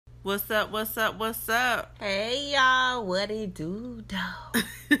What's up, what's up, what's up? Hey, y'all. What it do, though?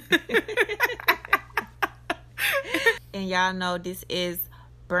 And y'all know this is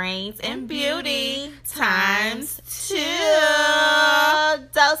Brains and Beauty times 2.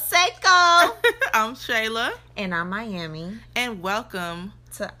 Dos Seco. I'm Shayla. And I'm Miami. And welcome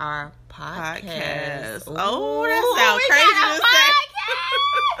to our podcast. Ooh, oh, that sounds crazy to say.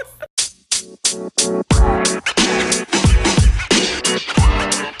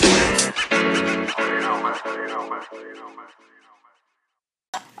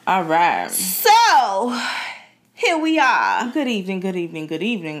 All right. So, here we are. Good evening, good evening, good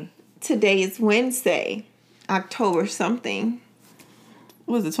evening. Today is Wednesday, October something.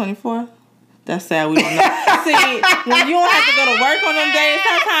 Was it 24th? That's sad we don't know. See, when you don't have to go to work on them days,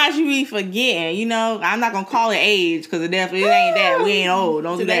 sometimes you be forgetting. You know, I'm not going to call it age because it ain't that. We ain't old.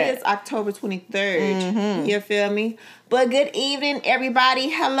 Don't do that. Today is October 23rd. Mm-hmm. You feel me? But good evening, everybody.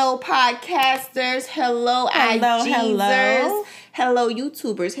 Hello, podcasters. Hello, IGzers. Hello,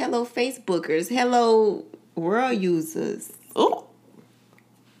 YouTubers. Hello, Facebookers. Hello, world users. Ooh.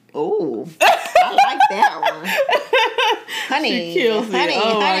 Ooh. I like that one. Honey. She kills me.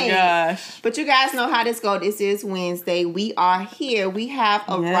 Oh, my gosh. But you guys know how this goes. This is Wednesday. We are here. We have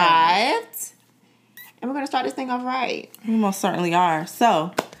arrived. And we're going to start this thing off right. We most certainly are.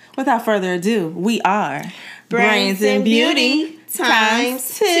 So, without further ado, we are Brains and Beauty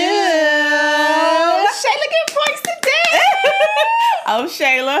times 2. Shayla get points today. I'm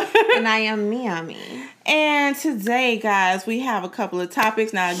Shayla. And I am Miami. And today, guys, we have a couple of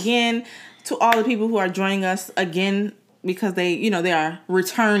topics. Now, again, to all the people who are joining us again, because they are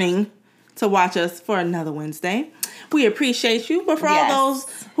returning to watch us for another Wednesday. We appreciate you. But for all those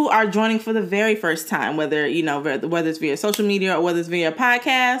who are joining for the very first time, whether it's via social media or whether it's via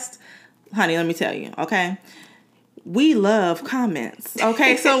podcast, honey, let me tell you, okay? We love comments,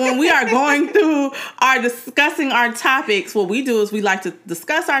 okay? So when we are going through discussing our topics, what we do is we like to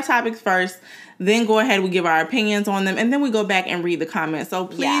discuss our topics first, then go ahead, we give our opinions on them, and then we go back and read the comments. So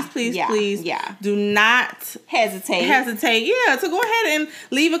please do not hesitate, to go ahead and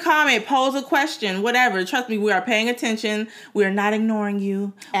leave a comment, pose a question, whatever. Trust me, we are paying attention. We are not ignoring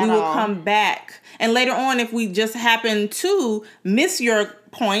you. We will come back. And later on, if we just happen to miss your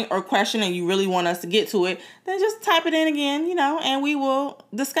point or question and you really want us to get to it, then just type it in again, and we will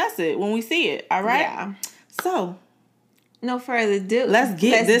discuss it when we see it. All right? Yeah. So, no further ado. Let's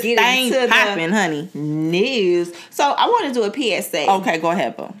get this thing popping, honey. News. So I want to do a PSA. Okay, go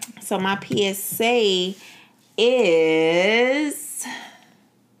ahead, boo. So my PSA is...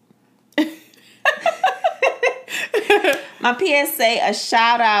 my PSA, a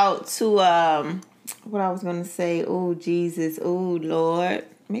shout out to... what I was going to say. Oh, Jesus. Oh, Lord.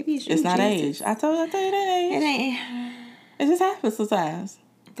 Maybe it's not age. I told you it ain't age. It ain't. It just happens sometimes.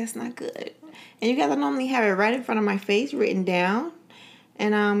 That's not good. And you guys, I normally have it right in front of my face, written down.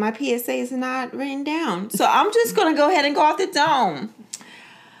 And my PSA is not written down. So I'm just going to go ahead and go off the dome.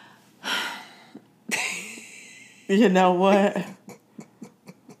 You know what?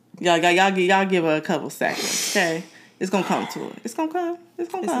 Y'all give her a couple seconds, okay? It's going to come to it. It's going to come. This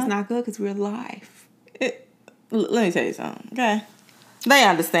is not good because we're live. Let me tell you something, okay? They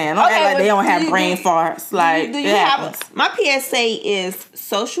understand. Okay, like they don't have brain farts. Like, do you have my PSA is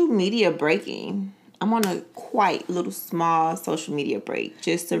social media breaking. I'm on a quite little small social media break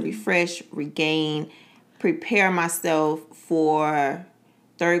just to refresh, regain, prepare myself for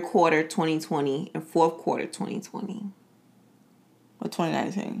third quarter 2020 and fourth quarter 2020. Or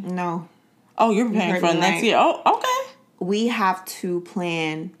 2019? No. Oh, you're preparing for next year. Oh, okay. We have to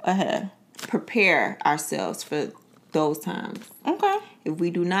plan ahead. Prepare ourselves for those times. Okay. If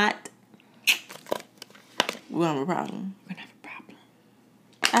we do not, we're gonna have a problem. We're gonna have a problem.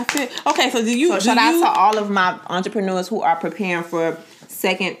 I feel okay. So shout out to all of my entrepreneurs who are preparing for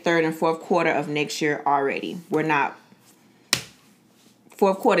second, third, and fourth quarter of next year already. We're not.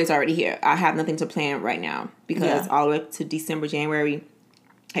 Fourth quarter is already here. I have nothing to plan right now because all the way up to December, January,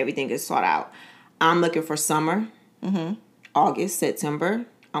 everything is sought out. I'm looking for summer, August, September.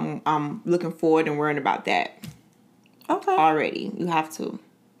 I'm looking forward and worrying about that. Okay. Already, you have to.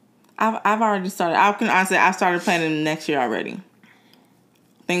 I've already started. I started planning next year already.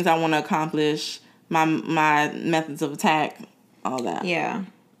 Things I want to accomplish, my methods of attack, all that. Yeah,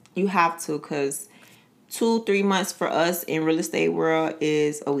 you have to because 2-3 months for us in real estate world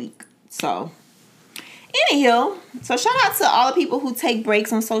is a week. So, anywho, so shout out to all the people who take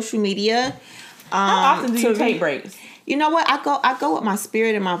breaks on social media. How often do you take breaks? You know what? I go with my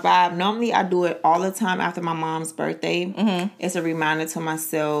spirit and my vibe. Normally, I do it all the time after my mom's birthday. Mm-hmm. It's a reminder to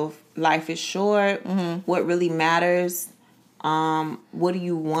myself, life is short. Mm-hmm. What really matters What do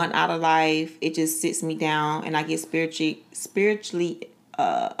you want out of life? It just sits me down and I get spiritually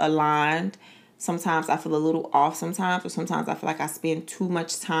aligned. Sometimes I feel a little off sometimes, or sometimes I feel like I spend too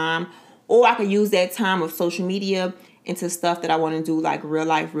much time, or I could use that time of social media into stuff that I want to do, like real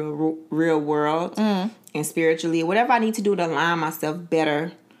life, real world, and spiritually, whatever I need to do to align myself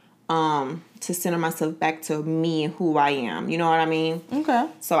better, to center myself back to me and who I am. You know what I mean? Okay.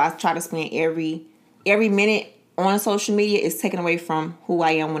 So I try to spend every minute on social media is taken away from who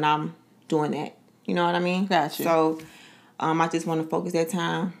I am when I'm doing that. You know what I mean? Gotcha. So I just want to focus that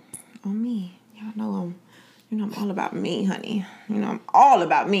time on me. Y'all know I'm all about me, honey. I'm all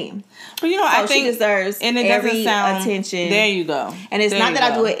about me. But I think she deserves and it every sound, attention. There you go. And it's not that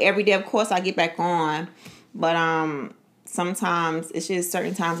I do it every day. Of course, I get back on, but sometimes it's just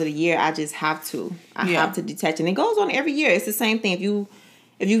certain times of the year I just have to. I have to detach, and it goes on every year. It's the same thing.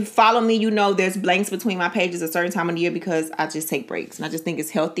 If you follow me, there's blanks between my pages a certain time of the year because I just take breaks, and I just think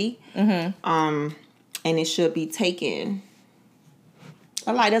it's healthy. And it should be taken.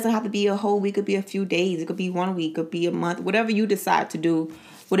 A lot doesn't have to be a whole week. It could be a few days. It could be 1 week. It could be a month. Whatever you decide to do,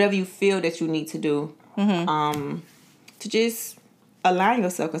 whatever you feel that you need to do, to just align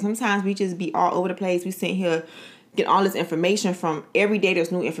yourself. Because sometimes we just be all over the place. We sit here, get all this information from every day.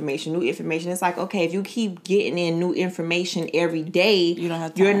 There's new information. It's like, okay, if you keep getting in new information every day, you don't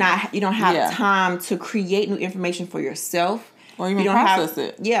have time. You don't have time to create new information for yourself. Or even process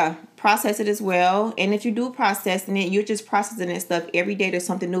it. Yeah, process it as well. And if you do processing it, you're just processing that stuff every day. There's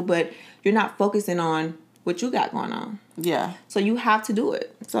something new, but you're not focusing on what you got going on. Yeah. So you have to do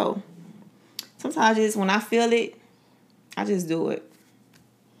it. So sometimes when I feel it, I just do it.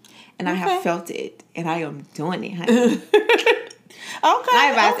 And I have felt it. And I am doing it, honey. Okay. I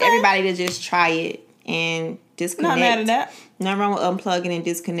advise everybody to just try it and disconnect. Not mad at that. Nothing wrong with unplugging and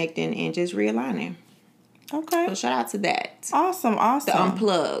disconnecting and just realigning. Okay. So shout out to that. Awesome. The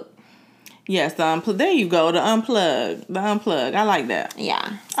unplug. Yes, the unplug. There you go. The unplug. I like that.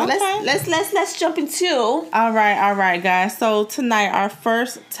 Yeah. So let's jump into. All right, guys. So tonight our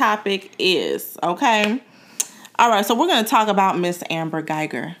first topic is okay. All right. So we're gonna talk about Miss Amber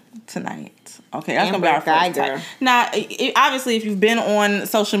Guyger tonight. Okay, that's gonna be our first topic. Now, obviously, if you've been on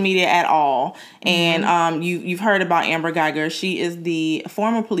social media at all and you've heard about Amber Guyger, she is the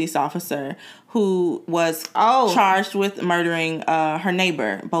former police officer who was charged with murdering her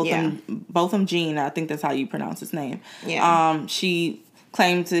neighbor, Botham Jean. I think that's how you pronounce his name. Yeah. She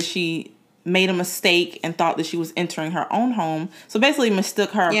claims that she made a mistake and thought that she was entering her own home. So basically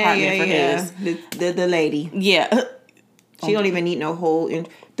mistook her apartment for his. The lady. Yeah. She don't even need no whole...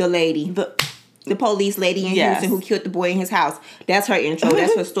 The lady. The police lady in Houston who killed the boy in his house. That's her intro.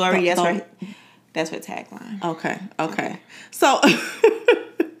 That's her story. That's her tagline. Okay. So...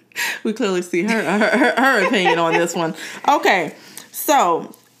 we clearly see her opinion on this one. Okay,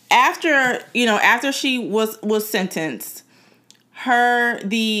 so after she was sentenced,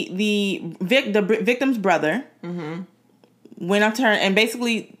 the victim's brother went up to her and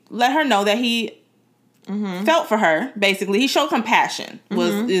basically let her know that he felt for her. Basically, he showed compassion.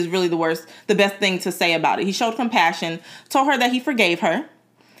 Is really the best thing to say about it. He showed compassion, told her that he forgave her,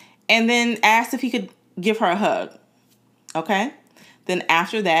 and then asked if he could give her a hug. Okay. Then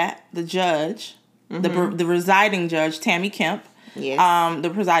after that, the judge, the residing judge, Tammy Kemp,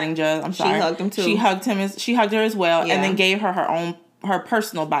 the presiding judge, I'm sorry. She hugged him too. She hugged her as well, and then gave her her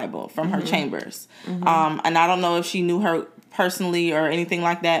personal Bible from her chambers. And I don't know if she knew her personally or anything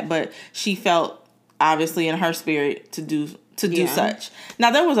like that, but she felt obviously in her spirit to do such. Now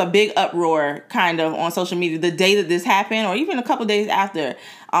there was a big uproar kind of on social media the day that this happened, or even a couple days after.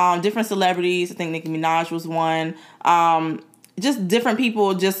 Different celebrities, I think Nicki Minaj was one. Just different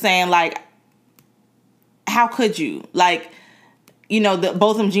people just saying, like, how could you? Like,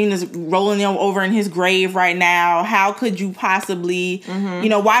 Botham Jean is rolling over in his grave right now. How could you possibly,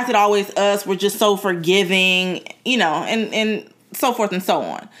 why is it always us? We're just so forgiving, and so forth and so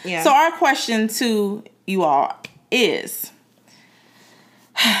on. Yeah. So our question to you all is,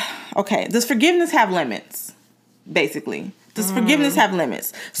 okay, does forgiveness have limits, basically? Does forgiveness have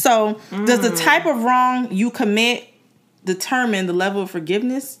limits? So does the type of wrong you commit determine the level of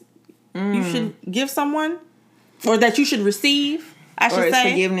forgiveness you should give someone, or that you should receive? I should say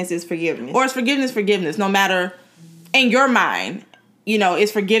forgiveness is forgiveness, or is forgiveness. No matter in your mind,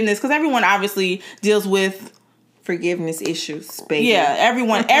 it's forgiveness, because everyone obviously deals with forgiveness issues. Baby. Yeah,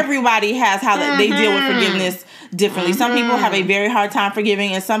 everybody has how they deal with forgiveness differently. Some people have a very hard time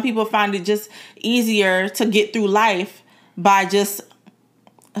forgiving, and some people find it just easier to get through life by just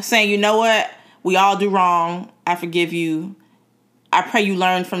saying, you know what, we all do wrong. I forgive you. I pray you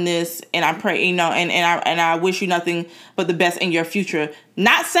learn from this, and I pray, and I wish you nothing but the best in your future.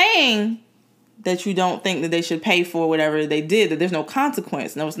 Not saying that you don't think that they should pay for whatever they did, that there's no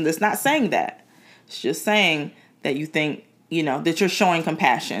consequence. No, it's not saying that. It's just saying that you think, that you're showing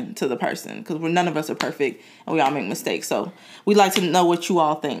compassion to the person, because none of us are perfect and we all make mistakes. So we'd like to know what you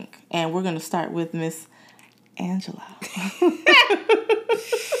all think. And we're going to start with Miss Angela.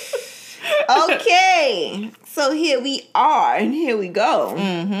 Okay. So here we are and here we go.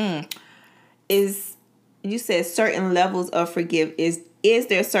 Mm-hmm. You said certain levels of is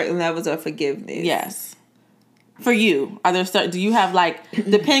there certain levels of forgiveness? Yes. For you, do you have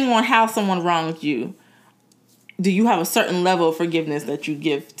depending on how someone wronged you, do you have a certain level of forgiveness that you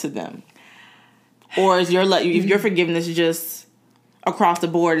give to them? Or is if your forgiveness just across the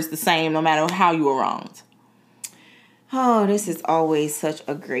board is the same no matter how you were wronged? Oh, this is always such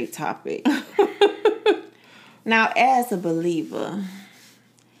a great topic. Now, as a believer,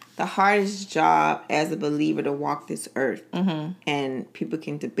 the hardest job as a believer to walk this earth, and people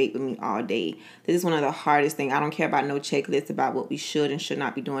can debate with me all day. This is one of the hardest things. I don't care about no checklist about what we should and should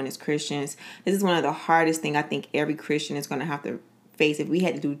not be doing as Christians. This is one of the hardest things I think every Christian is going to have to face if we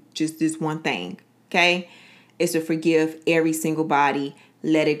had to do just this one thing, okay? Is to forgive every single body,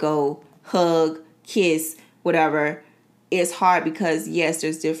 let it go, hug, kiss, whatever. It's hard because, yes,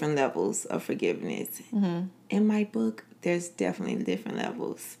 there's different levels of forgiveness. Mm-hmm. In my book, there's definitely different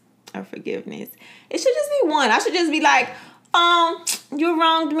levels of forgiveness. It should just be one. I should just be like, you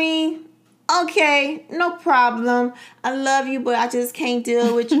wronged me. Okay, no problem. I love you, but I just can't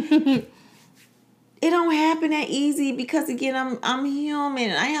deal with you. It don't happen that easy because, again, I'm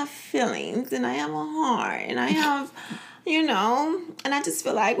human. I have feelings and I have a heart and I have... and I just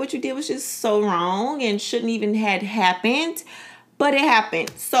feel like what you did was just so wrong and shouldn't even had happened, but it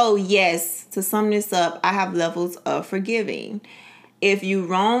happened. So yes, to sum this up, I have levels of forgiving. If you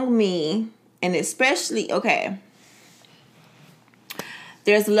wrong me, and especially,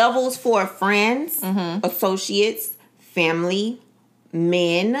 there's levels for friends, associates, family,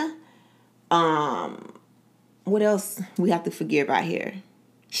 men. What else we have to forgive right here?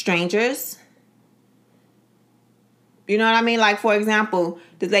 Strangers. You know what I mean? Like, for example,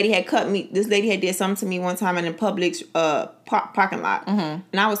 this lady had did something to me one time in a public parking lot. Mm-hmm.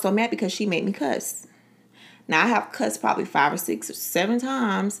 And I was so mad because she made me cuss. Now, I have cussed probably 5 or 6 or 7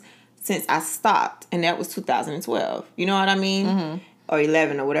 times since I stopped. And that was 2012. You know what I mean? Mm-hmm. Or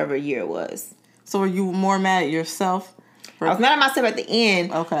 11 or whatever year it was. So were you more mad at yourself? I was mad at myself at the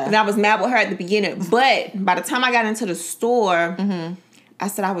end. Okay. And I was mad with her at the beginning. But by the time I got into the store, I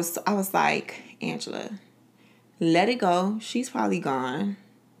said, I was like, Angela... let it go. She's probably gone.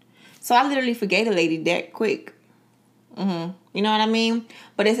 So I literally forgave the lady that quick. Mm-hmm. You know what I mean?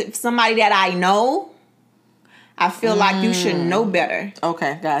 But if somebody that I know, I feel like you should know better.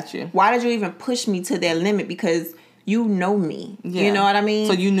 Okay, got you. Why did you even push me to that limit? Because you know me. Yeah. You know what I mean?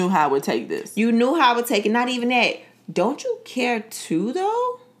 So you knew how I would take this. You knew how I would take it. Not even that. Don't you care too,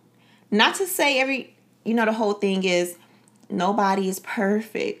 though? Not to say the whole thing is nobody is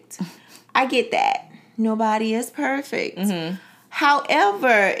perfect. I get that. Nobody is perfect. Mm-hmm.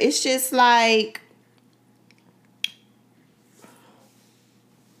 However, it's just like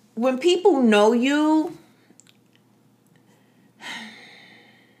when people know you,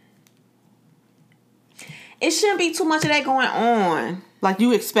 it shouldn't be too much of that going on. Like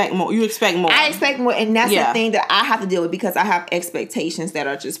you expect more. I expect more, and that's the thing that I have to deal with because I have expectations that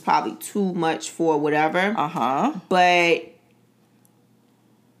are just probably too much for whatever. But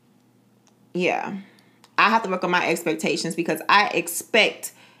yeah. I have to work on my expectations because I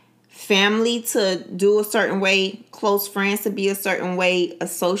expect family to do a certain way, close friends to be a certain way,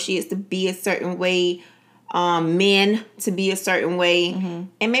 associates to be a certain way, men to be a certain way. Mm-hmm.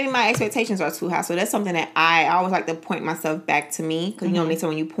 And maybe my expectations are too high. So that's something that I always like to point myself back to me. Because, they say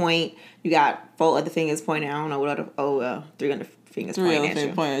when you point, you got 4 other fingers pointing. I don't know what other, 3 other fingers pointing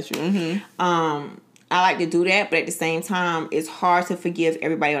at you. Mm-hmm. I like to do that, but at the same time, it's hard to forgive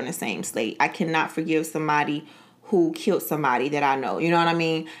everybody on the same slate. I cannot forgive somebody who killed somebody that I know. You know what I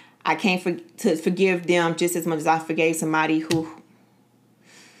mean? I can't forgive them just as much as I forgave somebody who...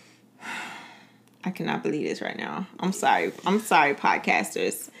 I cannot believe this right now. I'm sorry,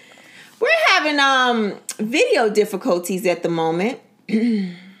 podcasters. We're having video difficulties at the moment.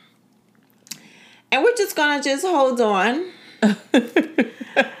 And we're just going to hold on.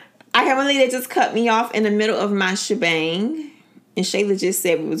 I can't believe they just cut me off in the middle of my shebang. And Shayla just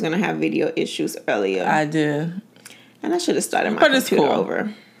said we was going to have video issues earlier. I did. And I should have started my computer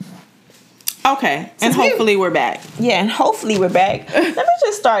over. Okay. And hopefully we're back. Yeah, and hopefully we're back. Let me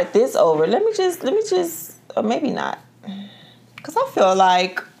just start this over. Let me just, or maybe not. Because I feel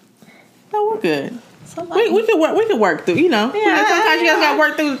like... No, we're good. We could work through, sometimes you guys gotta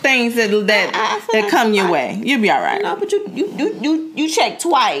work through the things that come your way. You'll be all right. No, but you check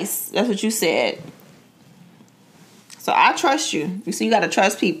twice. That's what you said. So I trust you. You see, you gotta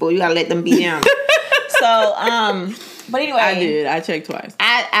trust people. You gotta let them be them. So, but anyway, I checked twice.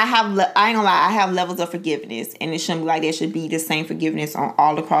 I ain't gonna lie. I have levels of forgiveness, and it shouldn't be like there should be the same forgiveness on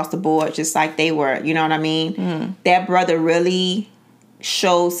all across the board, just like they were. You know what I mean? Mm-hmm. That brother really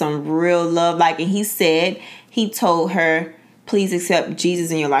showed some real love. Like, and he said he told her, "Please accept Jesus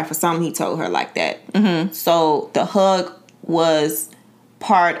in your life," or something. He told her like that. Mm-hmm. So the hug was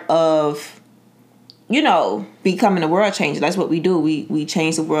part of, becoming a world changer. That's what we do. We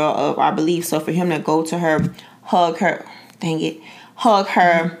change the world of our beliefs. So for him to go to her, hug her,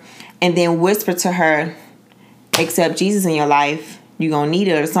 and then whisper to her, accept Jesus in your life, you're gonna need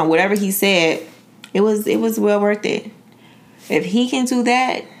it, or something, whatever he said, it was well worth it. If he can do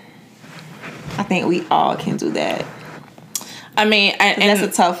that, I think we all can do that. I mean, and that's a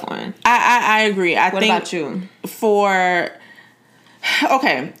tough one. I agree. What think about you?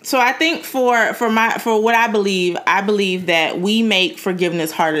 Okay, so I think for what I believe that we make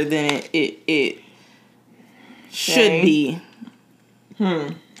forgiveness harder than it should be.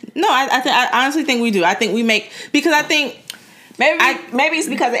 No, I honestly think we do. I think we make, because I think maybe it's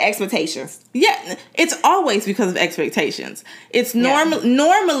because of expectations. Yeah, it's always because of expectations. It's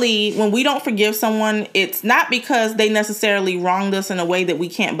normally when we don't forgive someone, it's not because they necessarily wronged us in a way that we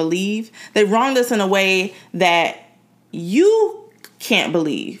can't believe. They wronged us in a way that you can't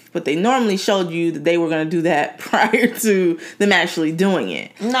believe, but they normally showed you that they were going to do that prior to them actually doing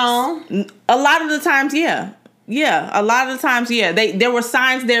it. No, a lot of the times, yeah. A lot of the times, there were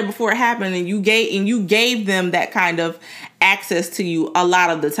signs there before it happened, and you gave them that kind of access to you a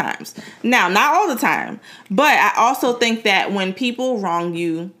lot of the times. Now, not all the time, but I also think that when people wrong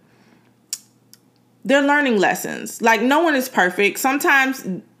you, they're learning lessons. Like, no one is perfect. Sometimes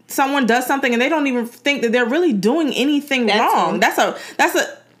someone does something and they don't even think that they're really doing anything wrong. That's a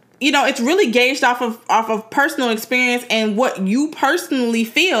it's really gauged off of personal experience and what you personally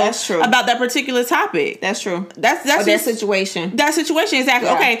feel about that particular topic. That's true. That's that situation. That situation, exactly.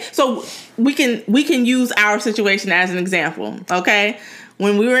 Yeah. Okay, so we can use our situation as an example. Okay,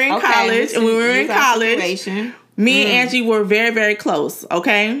 when we were in college, me and Angie were very, very close.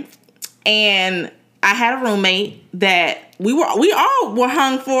 Okay, and I had a roommate that we all were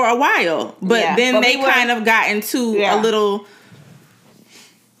hung for a while, but they kind of got into a little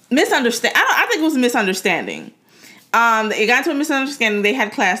misunderstanding. I think it was a misunderstanding. It got into a misunderstanding. They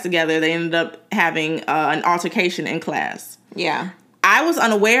had class together. They ended up having an altercation in class. Yeah. I was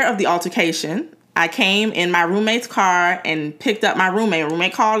unaware of the altercation. I came in my roommate's car and picked up my roommate. My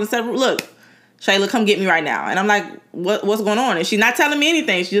roommate called and said, "Look, Shayla, come get me right now." And I'm like, what's going on? And she's not telling me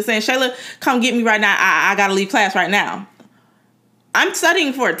anything. She's just saying, "Shayla, come get me right now. I got to leave class right now." I'm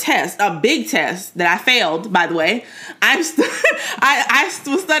studying for a test, a big test that I failed, by the way. I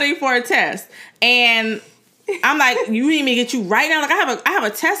was studying for a test, and I'm like, "You need me to get you right now? Like, I have a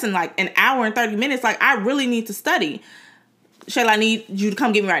test in like an hour and 30 minutes. Like, I really need to study. Shayla, I need you to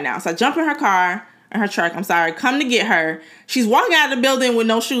come get me right now." So I jump in her car, in her truck. Come to get her. She's walking out of the building with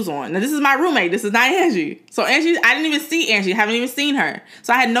no shoes on. Now, this is my roommate. This is not Angie. So Angie, I didn't even see Angie. I haven't even seen her.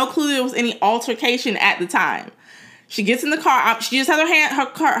 So I had no clue there was any altercation at the time. She gets in the car. She just has her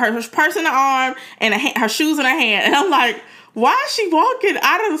purse in her arm and her shoes in her hand. And I'm like, why is she walking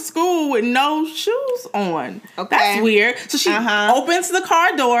out of the school with no shoes on? Okay, that's weird. So she opens the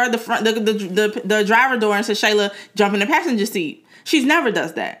car door, the driver door, and says, "Shayla, jump in the passenger seat." She never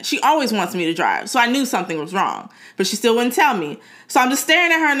does that. She always wants me to drive. So I knew something was wrong, but she still wouldn't tell me. So I'm just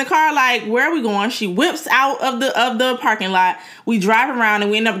staring at her in the car like, where are we going? She whips out of the parking lot. We drive around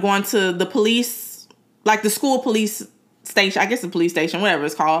and we end up going to the police, like the school police station, I guess the police station, whatever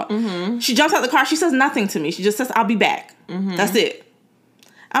it's called. Mm-hmm. She jumps out the car. She says nothing to me. She just says, "I'll be back." Mm-hmm. That's it.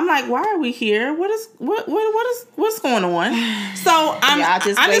 I'm like, why are we here? What's going on? So I'm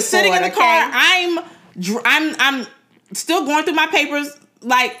just sitting in the car. I'm still going through my papers.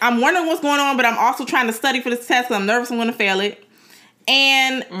 Like, I'm wondering what's going on, but I'm also trying to study for this test because I'm nervous I'm going to fail it.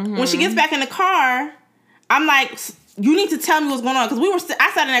 And when she gets back in the car, I'm like, "You need to tell me what's going on." Because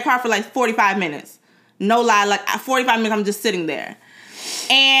I sat in that car for like 45 minutes. No lie, like 45 minutes, I'm just sitting there.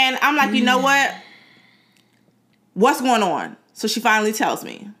 And I'm like, you know what? What's going on? So she finally tells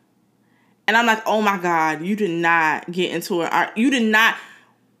me. And I'm like, oh my God, you did not get into it. You did not.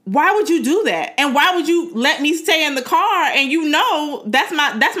 Why would you do that? And why would you let me stay in the car? And that's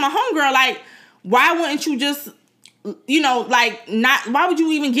my homegirl. Like, why wouldn't you just like, not, why would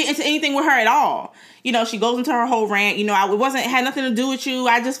you even get into anything with her at all? She goes into her whole rant. It had nothing to do with you.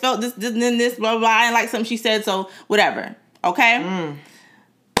 I just felt this, and this, blah, blah, blah. I didn't like something she said, so whatever. Okay?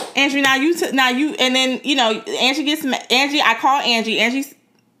 Angie, and then, Angie gets mad. I call Angie.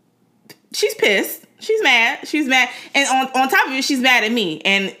 She's pissed. She's mad. And on top of it, she's mad at me.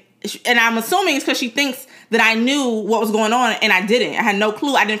 And I'm assuming it's because she thinks that I knew what was going on, and I didn't. I had no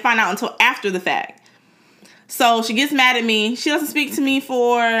clue. I didn't find out until after the fact. So she gets mad at me. She doesn't speak to me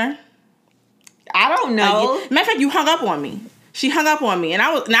for... I don't know. Matter of fact, you hung up on me. She hung up on me. And I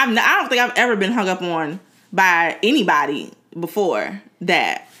don't think I've ever been hung up on by anybody before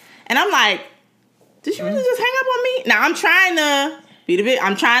that. And I'm like, did you really just hang up on me? Now I'm trying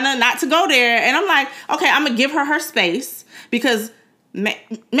to not to go there. And I'm like, okay, I'm going to give her space because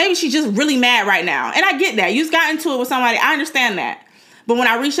maybe she's just really mad right now. And I get that. You just got into it with somebody. I understand that. But when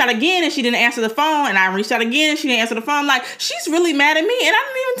I reached out again and she didn't answer the phone, and I reached out again and she didn't answer the phone, I'm like, she's really mad at me and I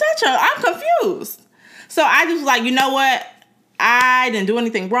didn't even touch her. I'm confused. So I just was like, you know what? I didn't do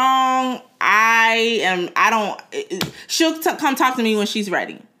anything wrong. She'll come talk to me when she's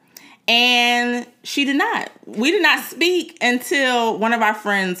ready. And she did not. We did not speak until one of our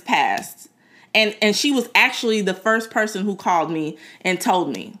friends passed. And she was actually the first person who called me and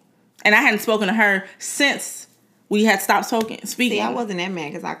told me. And I hadn't spoken to her since we had stopped speaking. See, I wasn't that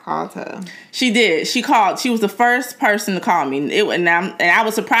mad because I called her. She did. She called. She was the first person to call me. And I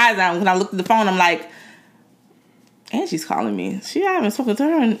was surprised when I looked at the phone. I'm like, Angie's calling me. I haven't spoken to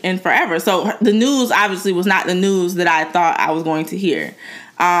her in forever. So the news obviously was not the news that I thought I was going to hear.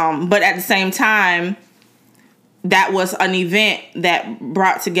 But at the same time, that was an event that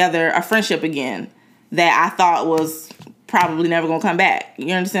brought together a friendship again that I thought was probably never going to come back.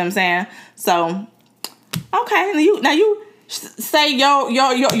 You understand what I'm saying? So... okay, now you say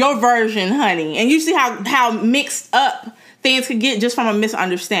your version, honey, and you see how mixed up things could get just from a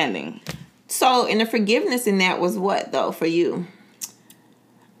misunderstanding. So, and the forgiveness in that was what though for you?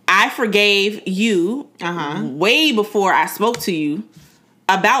 I forgave you way before I spoke to you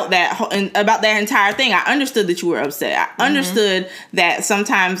about that entire thing. I understood that you were upset. I understood that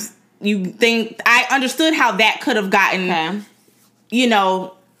sometimes you think. I understood how that could have gotten,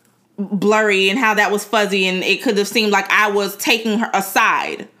 blurry and how that was fuzzy and it could have seemed like I was taking her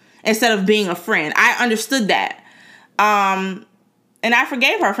aside instead of being a friend. I understood that. And I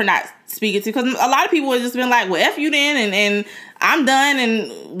forgave her for not speaking to, because a lot of people would just been like, well, F you then and I'm done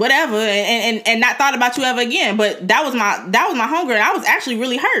and whatever and not thought about you ever again. But that was my homegirl, and I was actually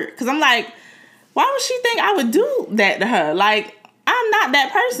really hurt because I'm like, why would she think I would do that to her? Like, I'm not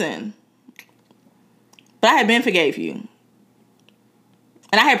that person. But I had been forgave you.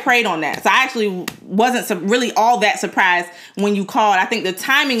 And I had prayed on that. So I actually wasn't really all that surprised when you called. I think the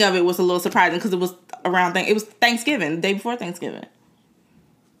timing of it was a little surprising because it was it was Thanksgiving, the day before Thanksgiving.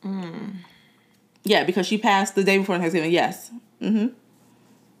 Yeah, because she passed the day before Thanksgiving. Yes.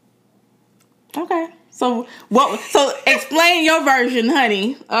 Okay. So explain your version,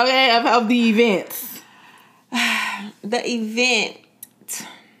 honey. Okay, of the events. The event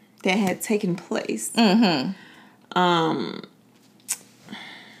that had taken place.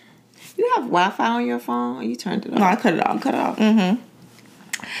 You have Wi-Fi on your phone, or you turned it off? No, I cut it off.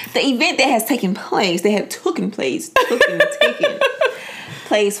 The event that has taken place,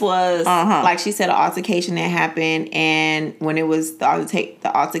 was, like she said, an altercation that happened, and when it was the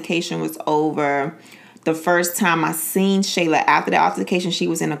altercation was over, the first time I seen Shayla after the altercation, she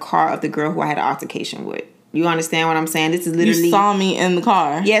was in the car of the girl who I had an altercation with. You understand what I'm saying? This is literally... You saw me in the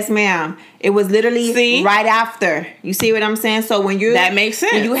car. Yes, ma'am. It was literally right after. You see what I'm saying? So when you... That makes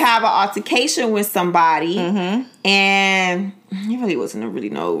sense. When you have an altercation with somebody, and it really wasn't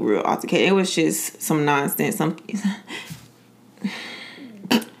no real altercation. It was just some nonsense.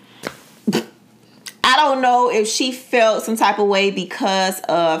 I don't know if she felt some type of way because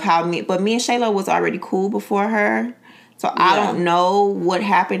of but me and Shayla was already cool before her. So I don't know what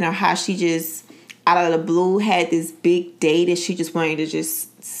happened or how she just... out of the blue had this big day that she just wanted to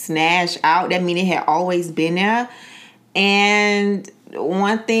just snatch out. That mean it had always been there. And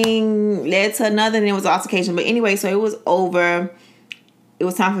one thing led to another, and it was an altercation. But anyway, so it was over. It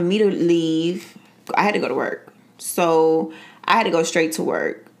was time for me to leave. I had to go to work. So I had to go straight to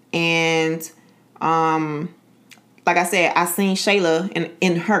work. And like I said, I seen Shayla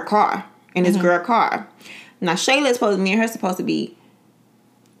in her car, in this girl car. Now Shayla is me and her supposed to be...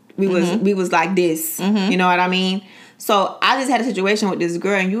 We was like this, you know what I mean? So I just had a situation with this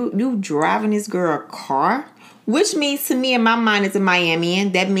girl, and you driving this girl a car, which means to me in my mind as a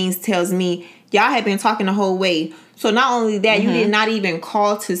Miamian, that tells me y'all have been talking the whole way. So not only that, you did not even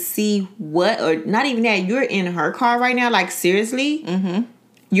call to see what, or not even that, you're in her car right now. Like, seriously?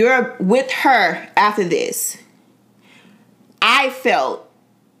 You're with her after this. I felt,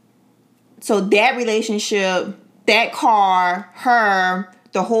 so that relationship, that car, her,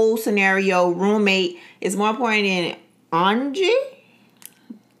 the whole scenario, roommate, is more important than Angie?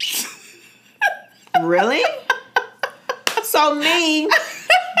 Really? So me...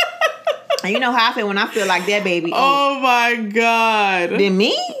 And you know how I feel when I feel like that, baby. Oh my God. Then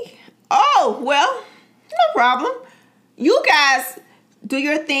me? Oh, well, no problem. You guys do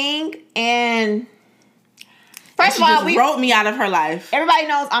your thing, and first of all, we wrote me out of her life. Everybody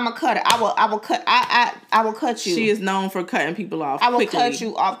knows I'm a cutter. I will cut. I will cut you. She is known for cutting people off. I will cut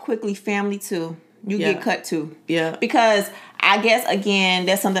you off quickly. Family too. You get cut too. Yeah. Because I guess again,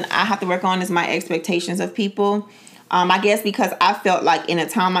 that's something I have to work on, is my expectations of people. I guess because I felt like in a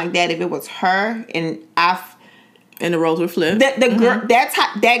time like that, if it was her and the roles were flipped. The girl,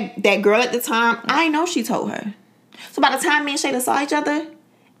 that girl at the time, I know she told her. So by the time me and Shayla saw each other,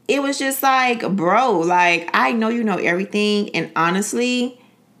 it was just like, bro, like, I know you know everything, and honestly,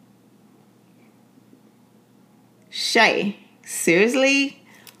 Shay, seriously?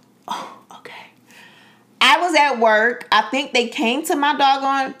 Oh, okay. I was at work. I think they came to my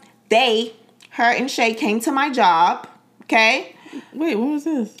doggone, her and Shay came to my job, okay? Wait, what was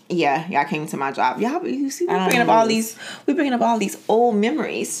this? Yeah, y'all came to my job. Y'all, you see, we're bringing up all these old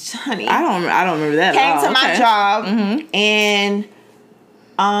memories, honey. I don't remember that. Came to my job and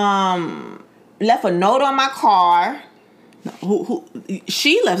left a note on my car. Who?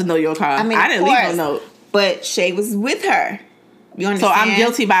 She left a note on your car. I mean, I didn't leave a note, but Shay was with her. You understand? So I'm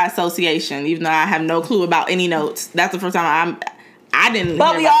guilty by association, even though I have no clue about any notes. That's the first time I didn't.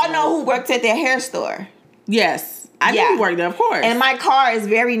 But we all know who worked at that hair store. Yes. I knew who worked there, of course. And my car is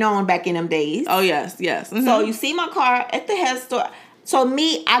very known back in them days. Oh, yes. Mm-hmm. So you see my car at the hair store. So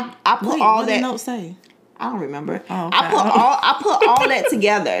me, I put all that. What did the note say? I don't remember. Oh, okay. I put all that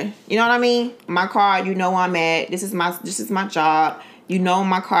together. You know what I mean? My car, you know where I'm at. This is my job. You know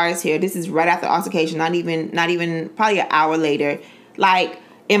my car is here. This is right after the altercation. Not even probably an hour later. Like,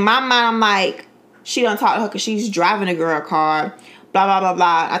 in my mind, I'm like, she don't talk to her because she's driving a girl car. Blah, blah, blah,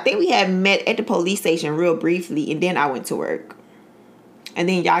 blah. I think we had met at the police station real briefly, and then I went to work. And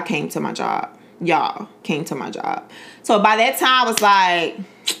then y'all came to my job. So by that time, I was like,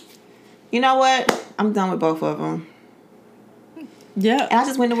 you know what? I'm done with both of them. Yeah. And I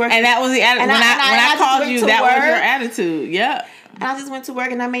just went to work. And that was the attitude. When I called you, that was your attitude. Yeah. And I just went to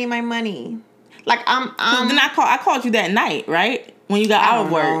work and I made my money. Like, then I called you that night, right? When you got out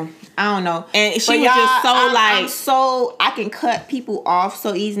of work. I don't know. And she was just so I can cut people off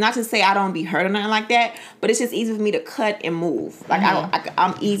so easy. Not to say I don't be hurt or nothing like that, but it's just easy for me to cut and move. Like,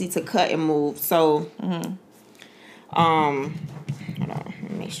 I'm easy to cut and move. So, hold on.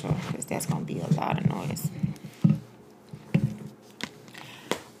 Let me make sure, because that's going to be a lot of noise.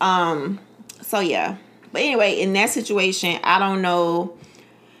 So yeah. But anyway, in that situation, I don't know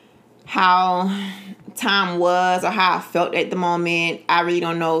how time was or how I felt at the moment. I really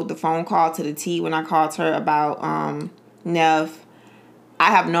don't know the phone call to the T when I called her about Neff.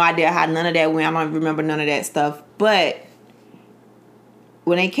 I have no idea how none of that went. I don't remember none of that stuff. But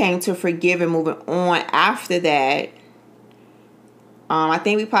when it came to forgive and moving on after that, I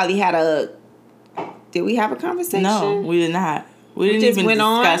think we probably had did we have a conversation? No, we did not. We didn't even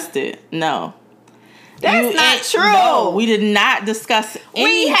discuss it. No. That's not true. No, we did not discuss anything.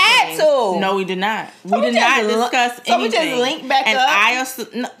 We had to. No, we did not. We did not discuss anything. So we just linked back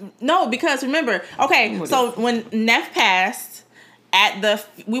up? No, because remember, okay, so when Neff passed,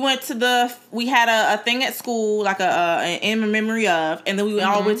 we had a thing at school, like an in memory of, and then we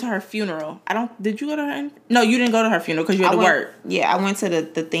all went to her funeral. Did you go to her? No, you didn't go to her funeral because you had to work. Yeah, I went to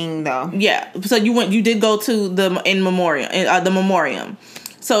the thing though. Yeah, so you did go to the memoriam.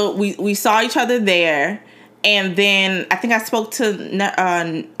 So we saw each other there, and then I think I spoke to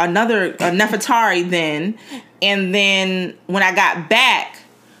another Nefertari then, and then when I got back,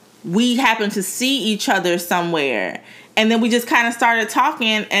 we happened to see each other somewhere, and then we just kind of started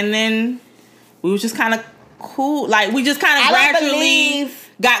talking, and then we was just kind of cool, like we just kind of gradually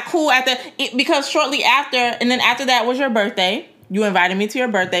got cool because shortly after, and then after that was your birthday. You invited me to your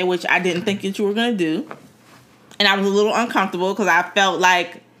birthday, which I didn't think that you were gonna do. And I was a little uncomfortable because I felt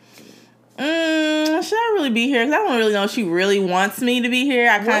like, should I really be here? Because I don't really know if she really wants me to be here.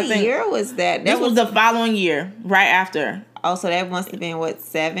 What year was that? This was the following year, right after. Oh, so that must have been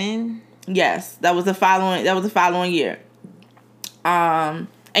 7? Yes, that was the following year. And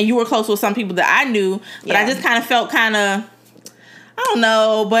you were close with some people that I knew, but I just kind of felt I don't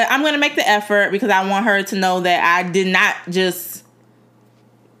know, but I'm going to make the effort because I want her to know that I did not just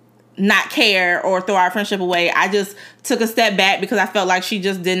not care or throw our friendship away. I just took a step back because I felt like she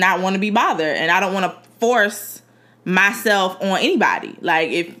just did not want to be bothered. And I don't want to force myself on anybody.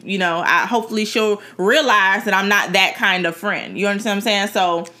 Like, if, hopefully she'll realize that I'm not that kind of friend. You understand what I'm saying?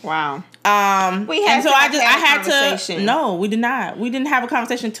 So, wow. We had, and so I had to. No, we did not. We didn't have a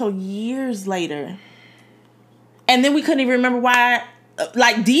conversation until years later. And then we couldn't even remember why,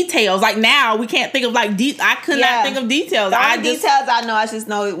 like, details. Like, now we can't think of, like, I could not think of details. Details I know, I just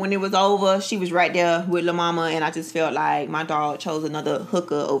know when it was over, she was right there with La Mama, and I just felt like my dog chose another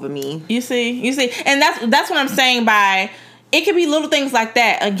hooker over me. You see, and that's what I'm saying by it could be little things like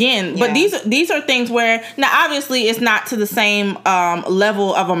that again. But these are things where now obviously it's not to the same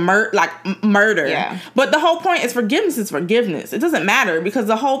level of a murder. Yeah. But the whole point is forgiveness is forgiveness. It doesn't matter because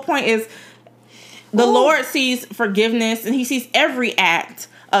the whole point is. The Lord sees forgiveness, and he sees every act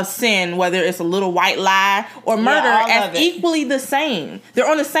of sin, whether it's a little white lie or murder, as equally the same. They're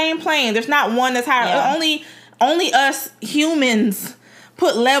on the same plane. There's not one that's higher. Yeah. Only us humans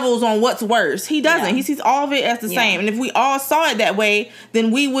put levels on what's worse. He doesn't. Yeah. He sees all of it as the same. And if we all saw it that way,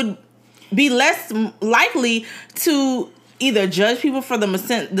 then we would be less likely to either judge people for the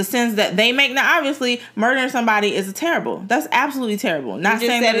sins that they make. Now, obviously, murdering somebody is terrible. That's absolutely terrible. Not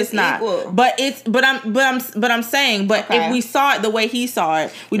saying that it's not, but I'm saying, if we saw it the way he saw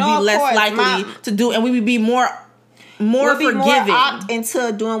it, we'd be less likely to do, and we would be more forgiving. More opt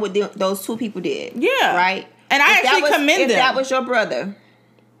into doing what those two people did. Yeah, right. And I actually commend them. If that was your brother,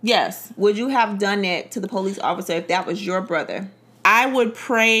 yes, would you have done that to the police officer if that was your brother? I would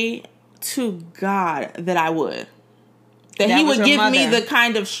pray to God that I would. That he would give me the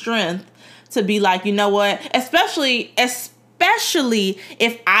kind of strength to be like, you know what? Especially if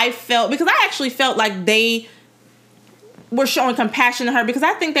I felt, because I actually felt like they were showing compassion to her because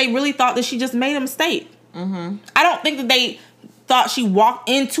I think they really thought that she just made a mistake. Mm-hmm. I don't think that they thought she walked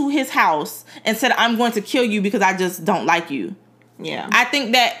into his house and said, I'm going to kill you because I just don't like you. Yeah. I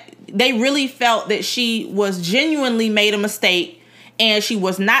think that they really felt that she was genuinely made a mistake and she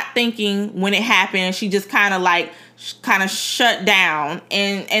was not thinking when it happened. She just kind of shut down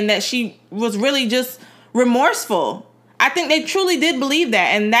and that she was really just remorseful. I think they truly did believe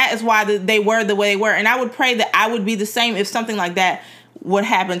that, and that is why they were the way they were. And I would pray that I would be the same if something like that would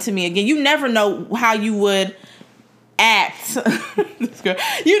happen to me again. You never know how you would act.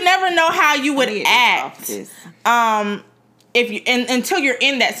 You never know how you would act. Until you're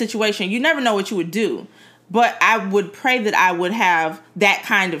in that situation, you never know what you would do. But I would pray that I would have that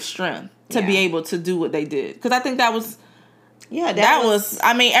kind of strength to be able to do what they did. Because I think that was... Yeah, that was...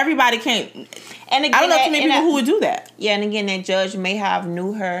 I mean, everybody can't... And again, I don't know too many people who would do that. Yeah, and again, that judge may have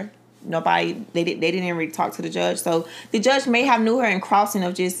knew her. Nobody... They didn't really talk to the judge. So, the judge may have knew her in crossing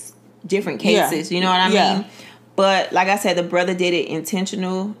of just different cases. Yeah. You know what I mean? But, like I said, the brother did it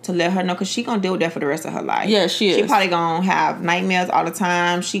intentional to let her know. Because she going to deal with that for the rest of her life. Yeah, she is. She probably going to have nightmares all the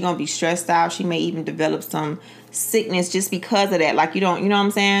time. She going to be stressed out. She may even develop some sickness just because of that. Like, you know what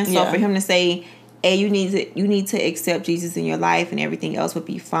I'm saying? So for him to say, hey, you need to accept Jesus in your life and everything else would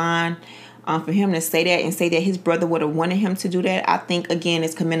be fine. For him to say that and say that his brother would have wanted him to do that, I think, again,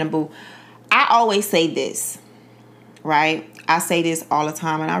 is commendable. I always say this, right? I say this all the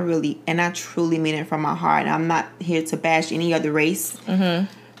time, and I truly mean it from my heart. I'm not here to bash any other race. Mm-hmm.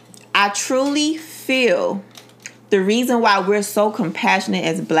 I truly feel the reason why we're so compassionate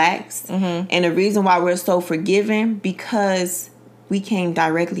as blacks and the reason why we're so forgiving because we came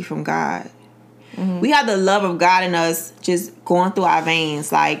directly from God. Mm-hmm. We have the love of God in us just going through our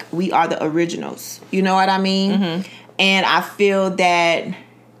veins. Like, we are the originals. You know what I mean? Mm-hmm. And I feel that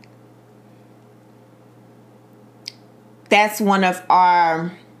that's one of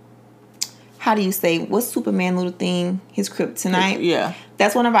our... How do you say, what's Superman little thing? His kryptonite? Yeah.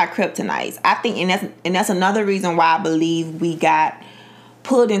 That's one of our kryptonites. I think, and that's another reason why I believe we got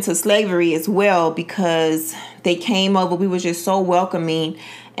pulled into slavery as well, because they came over, we were just so welcoming,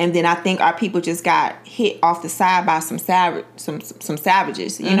 and then I think our people just got hit off the side by some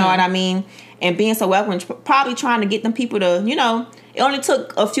savages. You know what I mean? And being so welcoming, probably trying to get them people to, it only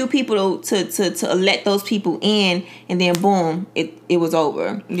took a few people to let those people in, and then boom, it was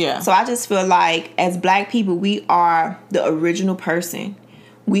over. Yeah. So I just feel like as black people, we are the original person.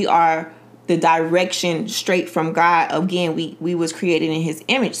 We are the direction straight from God. Again, we was created in his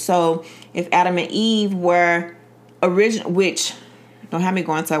image. So if Adam and Eve were original, which don't have me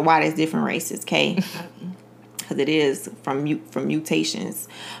going to why there's different races, okay? Because it is from mutations.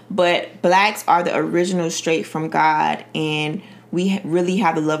 But blacks are the original straight from God, and we really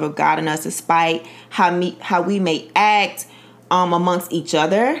have the love of God in us, despite how we may act, amongst each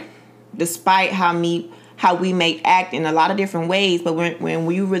other, despite how we may act in a lot of different ways. But when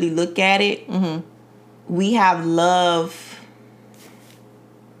we really look at it, we have love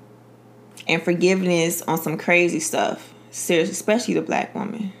and forgiveness on some crazy stuff. Seriously, especially the black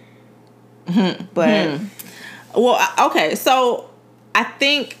woman. But well, okay, so I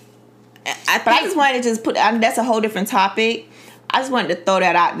think but I just wanted to just that's a whole different topic. I just wanted to throw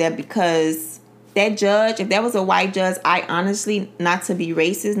that out there because that judge, if that was a white judge, I honestly, not to be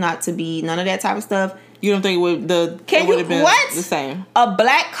racist, not to be none of that type of stuff. You don't think it would have been the same? A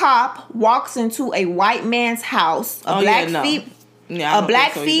black cop walks into a white man's house. A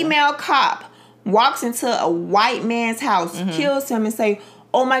black female cop walks into a white man's house, kills him, and say,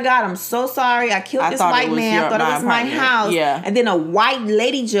 "Oh my God, I'm so sorry. I killed this white man. I thought it was my house." Yeah. And then a white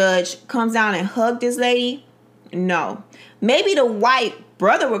lady judge comes down and hugged this lady. No. Maybe the white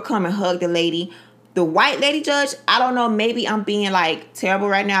brother would come and hug the lady. The white lady judge, I don't know. Maybe I'm being like terrible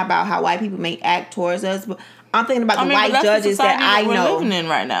right now about how white people may act towards us, but I'm thinking about the white judges that I know. We're living in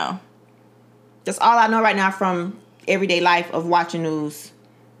right now. That's all I know right now from everyday life of watching news.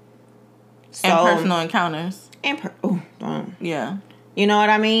 So, and personal encounters. Yeah. You know what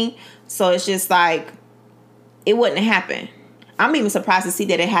I mean? So it's just like, it wouldn't happen. I'm even surprised to see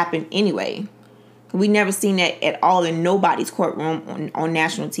that it happened anyway. We never seen that at all in nobody's courtroom on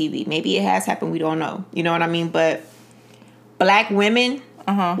national TV. Maybe it has happened. We don't know. You know what I mean? But black women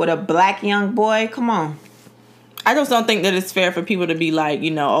with a black young boy, come on. I just don't think that it's fair for people to be like,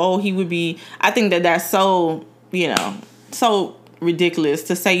 oh, he would be. I think that that's so, so ridiculous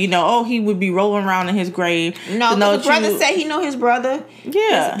to say, oh, he would be rolling around in his grave. No, the brother said he knew his brother.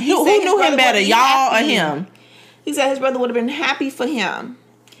 Yeah. Who knew him better, y'all or him? He said his brother would have been happy for him.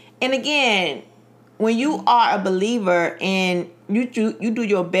 And again, when you are a believer and you do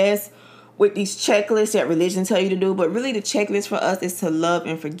your best with these checklists that religion tell you to do, but really the checklist for us is to love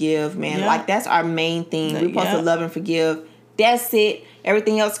and forgive, man. Yeah. Like, that's our main thing. We're supposed to love and forgive. That's it.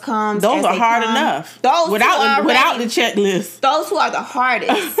 Everything else comes. Those are hard enough. Without the checklist. Those two are the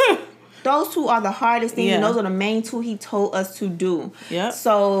hardest. Those two are the hardest things, and those are the main two he told us to do. Yep.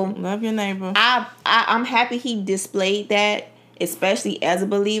 So love your neighbor. I'm happy he displayed that. Especially as a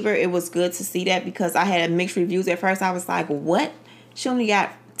believer, it was good to see that because I had mixed reviews at first. I was like, what? She only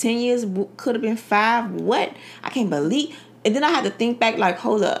got 10 years, could have been 5. What? I can't believe. And then I had to think back like,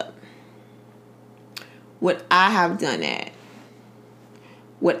 hold up. Would I have done that?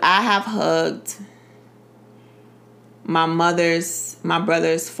 Would I have hugged my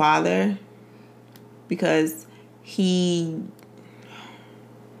brother's father? Because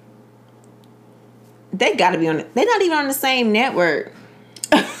they got to be they're not even on the same network.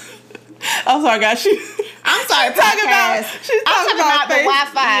 I'm sorry, guys. I'm sorry, she's talking about the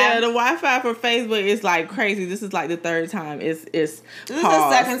Wi-Fi. Yeah, the Wi-Fi for Facebook is like crazy. This is like the third time. This is the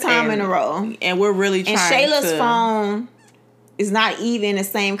second time in a row. And we're really trying to... And Shayla's phone is not even the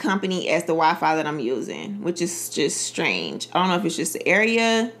same company as the Wi-Fi that I'm using, which is just strange. I don't know if it's just the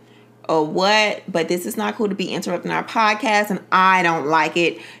area or what, but this is not cool to be interrupting our podcast, and I don't like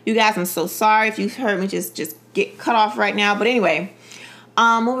it. You guys, I'm so sorry if you heard me just get cut off right now. But anyway,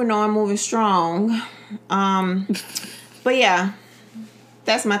 moving strong. But yeah,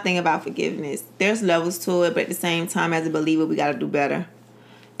 that's my thing about forgiveness. There's levels to it, but at the same time, as a believer, we got to do better.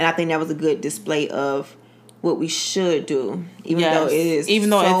 And I think that was a good display of what we should do, even though it's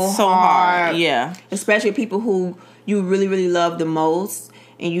so hard. Yeah, especially people who you really, really love the most.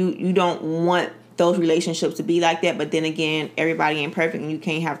 And you don't want those relationships to be like that. But then again, everybody ain't perfect. And you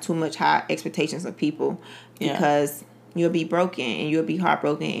can't have too much high expectations of people. Because you'll be broken. And you'll be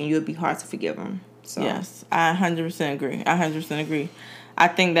heartbroken. And you'll be hard to forgive them. So. Yes. I 100% agree. I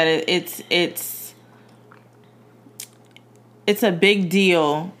think that it's a big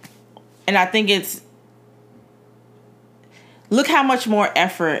deal. And I think look how much more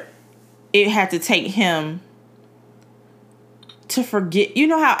effort it had to take him to forget. You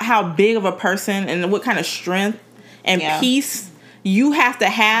know how big of a person and what kind of strength and peace you have to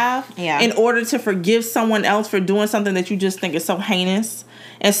have in order to forgive someone else for doing something that you just think is so heinous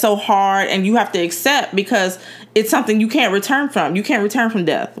and so hard, and you have to accept because it's something you can't return from. You can't return from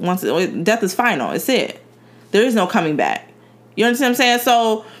death. Once death is final, it's it. There is no coming back. You understand what I'm saying?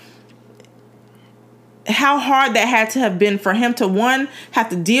 So how hard that had to have been for him to have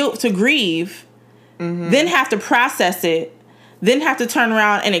to grieve, then have to process it, then have to turn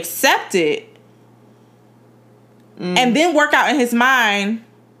around and accept it, and then work out in his mind,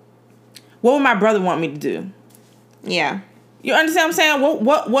 what would my brother want me to do? Yeah. You understand what I'm saying?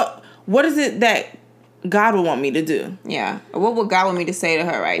 What is it that God would want me to do? Yeah. What would God want me to say to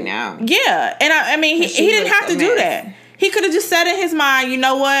her right now? Yeah. And I mean, he didn't have to do that. He could have just said in his mind, you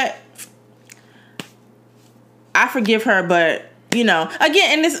know what? I forgive her, but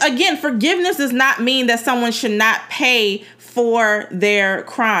forgiveness does not mean that someone should not pay for their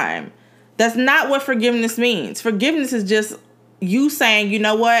crime. That's not what forgiveness means. Forgiveness is just you saying, you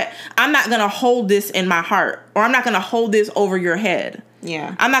know what? I'm not going to hold this in my heart, or I'm not going to hold this over your head.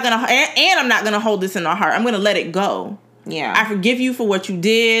 Yeah. I'm not going to, and I'm not going to hold this in my heart. I'm going to let it go. Yeah. I forgive you for what you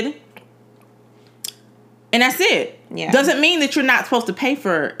did. And that's it. Yeah. Doesn't mean that you're not supposed to pay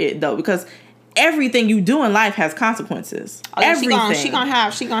for it though, because everything you do in life has consequences. Oh, yeah, everything. She gonna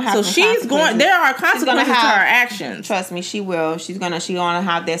have. So she's going. There are consequences to her actions. Trust me, she will. She's gonna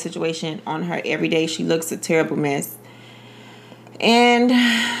have that situation on her every day. She looks a terrible mess. And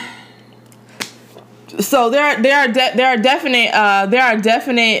so there are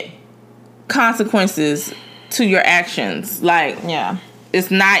definite consequences to your actions. Like, yeah,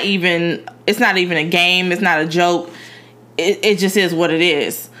 it's not even a game. It's not a joke. It just is what it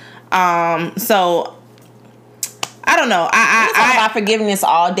is. So I don't know. I talk about forgiveness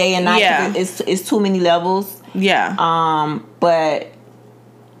all day and night. Yeah. It's too many levels. Yeah. But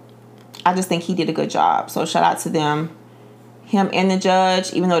I just think he did a good job. So shout out to them, him and the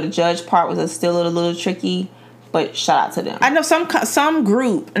judge. Even though the judge part was still a little tricky, but shout out to them. I know some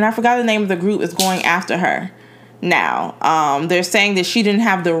group, and I forgot the name of the group, is going after her now. They're saying that she didn't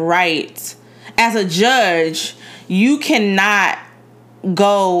have the right as a judge. You cannot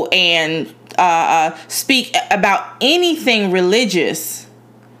go and speak about anything religious,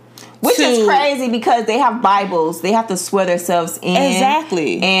 which is crazy because they have Bibles. They have to swear themselves in.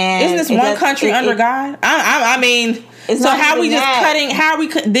 Exactly. And isn't this one country under God? I mean, so how we just cutting? How we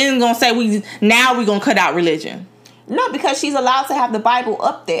then gonna say we're gonna cut out religion? No, because she's allowed to have the Bible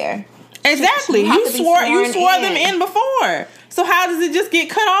up there. Exactly. You swore them in before. So how does it just get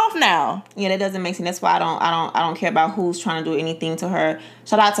cut off now? Yeah, that doesn't make sense. That's why I don't care about who's trying to do anything to her.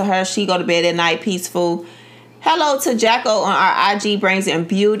 Shout out to her. She go to bed at night peaceful. Hello to Jacko on our IG Brains and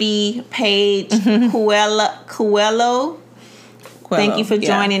Beauty page. Coelho. Thank you for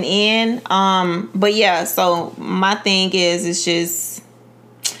joining in. But yeah, so my thing is, it's just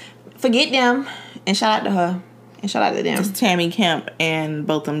forget them and shout out to her. And shout out to them. It's Tammy Kemp and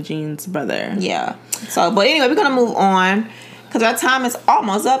Botham Jean's brother. Yeah. So, but anyway, we're gonna move on because our time is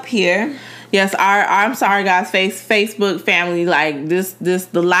almost up here. Yes, I'm sorry, guys. Facebook family, like the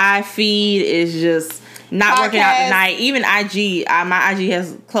live feed is just not working out tonight. Even IG, my IG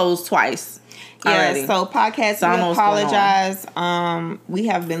has closed twice. Already. Yeah. So podcast, we apologize. We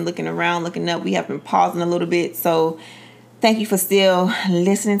have been looking around, looking up. We have been pausing a little bit. So thank you for still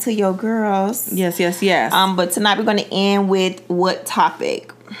listening to your girls. Yes. But tonight we're going to end with what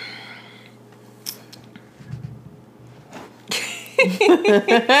topic?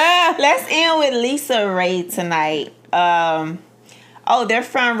 Let's end with Lisa Ray tonight. They're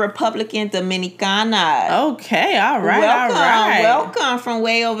from Republican Dominicana. Okay, all right. Welcome from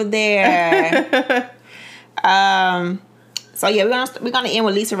way over there. So yeah, we're gonna end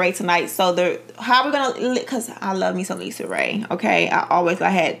with Lisa Ray tonight. So because I love me some Lisa Ray. Okay, that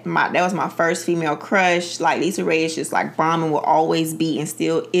was my first female crush. Like Lisa Ray is just like bomb and will always be and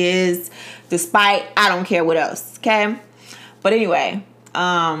still is, despite I don't care what else. Okay, but anyway,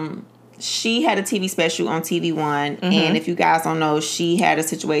 she had a TV special on TV One, and if you guys don't know, she had a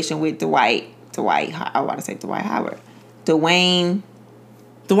situation with Dwayne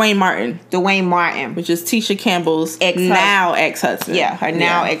Martin, which is Tisha Campbell's ex-husband. Yeah,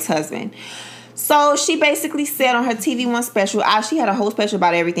 her ex-husband. So she basically said on her TV One special, she had a whole special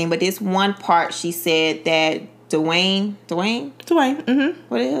about everything, but this one part she said that Dwayne.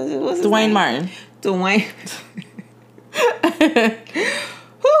 What is it? What's his name? Martin.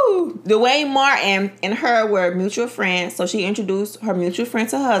 Dwayne Martin and her were mutual friends, so she introduced her mutual friend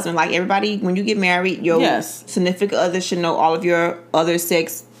to her husband. Like everybody, when you get married, your significant other should know all of your other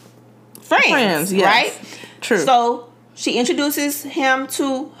sex friends, yes. Right? True. So she introduces him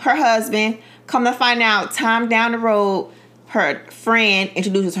to her husband. Come to find out, time down the road, her friend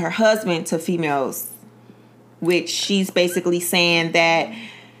introduces her husband to females, which she's basically saying that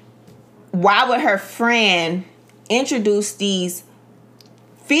why would her friend introduce these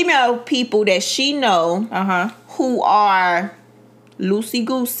female people that she know who are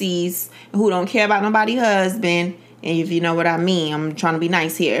loosey-gooseys, who don't care about nobody's husband, and if you know what I mean, I'm trying to be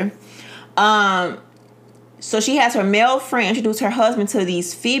nice here. So she has her male friend introduce her husband to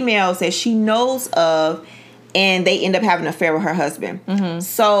these females that she knows of, and they end up having an affair with her husband.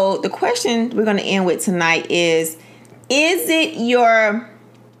 So the question we're going to end with tonight is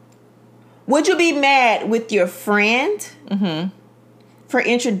would you be mad with your friend for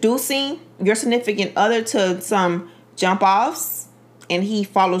introducing your significant other to some jump offs and he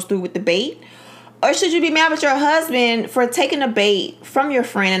follows through with the bait? Or should you be mad with your husband for taking a bait from your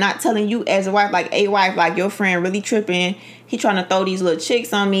friend and not telling you as a wife, like, hey, wife, like, your friend really tripping. He trying to throw these little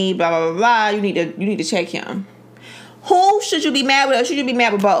chicks on me, blah, blah, blah, blah. You need to check him. Who should you be mad with, or should you be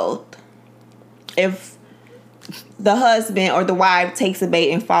mad with both? If the husband or the wife takes a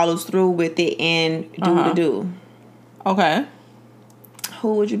bait and follows through with it and do. Okay.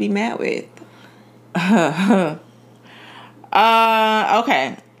 Who would you be mad with?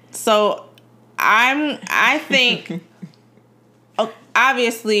 Okay. So I think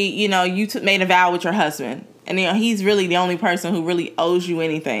obviously, you know, you made a vow with your husband, and you know he's really the only person who really owes you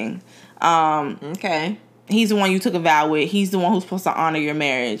anything. Okay. He's the one you took a vow with. He's the one who's supposed to honor your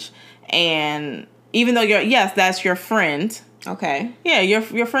marriage. And even though that's your friend. Okay. Yeah, your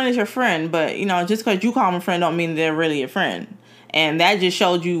friend is your friend, but you know, just because you call them a friend don't mean they're really your friend. And that just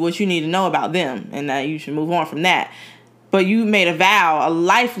showed you what you need to know about them, and that you should move on from that. But you made a vow, a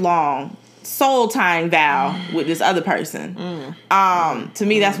lifelong, soul-tying vow with this other person. To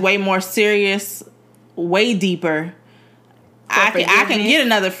me, that's way more serious, way deeper. I can get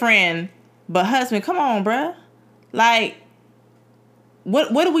another friend, but husband, come on, bruh. Like,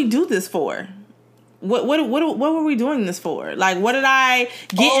 what do we do this for? What were we doing this for? Like, what did I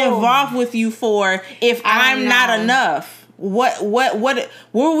get involved with you for if I'm not enough? What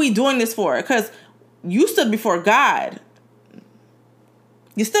were we doing this for? Because you stood before God.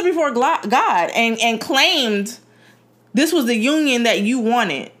 You stood before God and claimed this was the union that you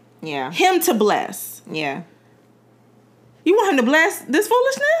wanted. Yeah. Him to bless. Yeah. You want him to bless this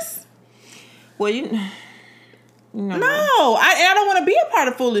foolishness? Well, you no, I don't want to be a part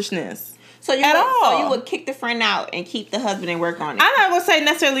of foolishness. So you would kick the friend out and keep the husband and work on it. I'm not going to say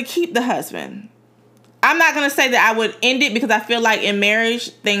necessarily keep the husband. I'm not going to say that I would end it, because I feel like in marriage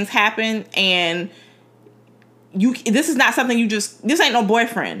things happen, and this is not something this ain't no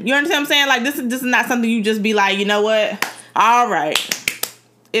boyfriend. You understand what I'm saying? Like, this is not something you just be like, you know what? All right.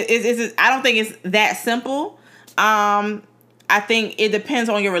 I don't think it's that simple. I think it depends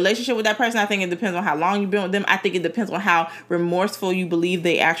on your relationship with that person. I think it depends on how long you've been with them. I think it depends on how remorseful you believe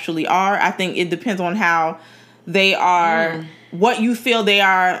they actually are. I think it depends on how they are, what you feel they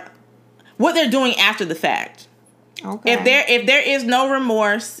are, what they're doing after the fact. Okay. If there is no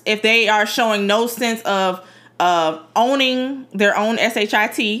remorse, if they are showing no sense of owning their own shit,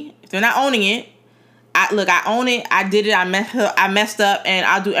 if they're not owning it, I own it. I did it. I messed up, and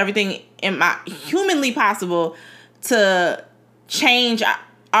I'll do everything in my humanly possible to change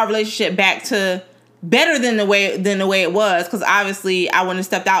our relationship back to better than the way it was. Because obviously, I wouldn't have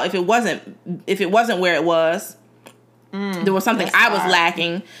stepped out if it wasn't where it was. There was something I was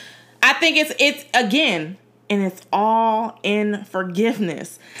lacking. I think it's again, and it's all in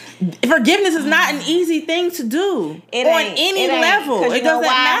forgiveness. Forgiveness is not an easy thing to do on any level. It doesn't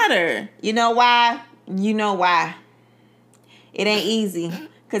matter. You know why? It ain't easy,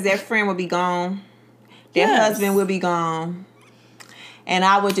 because their friend will be gone. Their husband will be gone. And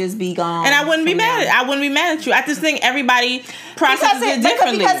I would just be gone. And I wouldn't be mad at you. I just think everybody processes it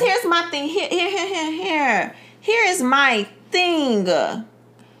differently. Because here's my thing. Here is my thing.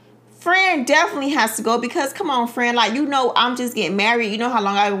 Friend definitely has to go, because come on, friend, like, you know, I'm just getting married. You know how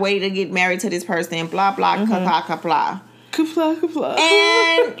long I waited to get married to this person, blah blah, kapla.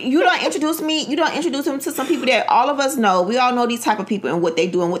 And you don't introduce him to some people that all of us know. We all know these type of people and what they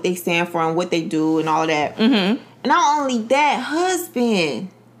do and what they stand for and what they do and all that. And not only that, husband,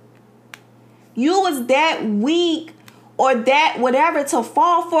 you was that weak or that whatever to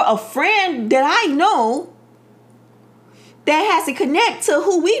fall for a friend that I know that has to connect to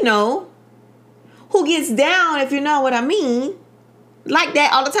who we know, who gets down, if you know what I mean, like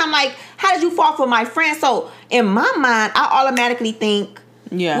that all the time. Like, how did you fall for my friend? So in my mind, I automatically think,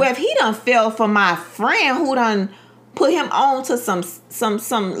 well, if he done fell for my friend who done put him on to some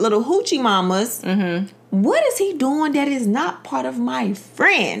little hoochie mamas, what is he doing that is not part of my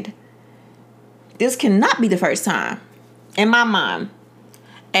friend? This cannot be the first time in my mind.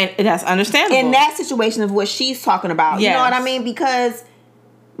 And that's understandable. In that situation of what she's talking about. Yes. You know what I mean? Because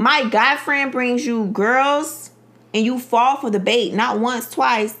my guy friend brings you girls and you fall for the bait, not once,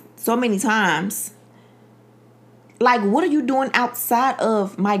 twice, so many times. Like, what are you doing outside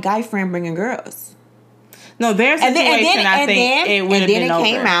of my guy friend bringing girls? No, there's a situation I think it would have been over. And then it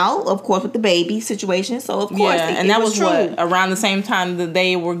came out, of course, with the baby situation. So, of course, and that was true. What? Around the same time that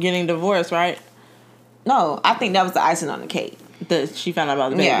they were getting divorced, right? No, I think that was the icing on the cake. She found out about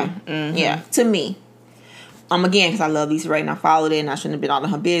the baby. Yeah, yeah. To me, again, because I love Lisa Ray and I followed it, and I shouldn't have been all in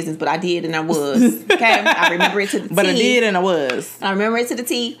her business, but I did and I was. Okay, I remember it to the T. But I did and I was. I remember it to the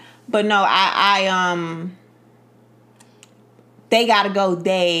T. But no, they gotta go,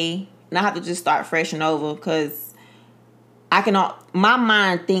 and I have to just start fresh and over because my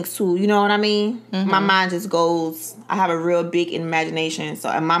mind thinks too, you know what I mean? Mm-hmm. My mind just goes, I have a real big imagination. So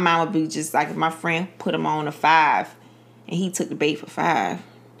my mind would be just like if my friend put him on a 5 and he took the bait for 5. I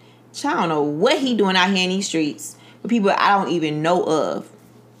don't know what he doing out here in these streets with people I don't even know of.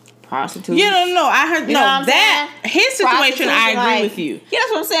 Prostitutes. Yeah, no, I heard that his situation. I agree with you. Yeah,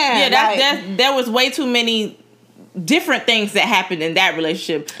 that's what I'm saying. Yeah, there was way too many different things that happened in that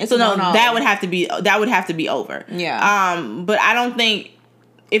relationship. So no, that would have to be over. Yeah. But I don't think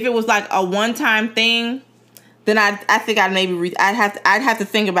if it was like a one-time thing, then I think I'd have to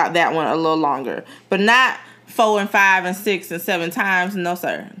think about that one a little longer. But not 4 and 5 and 6 and 7 times. No,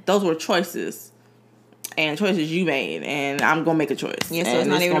 sir. Those were choices. And choices you made, and I'm gonna make a choice. Yeah, so it's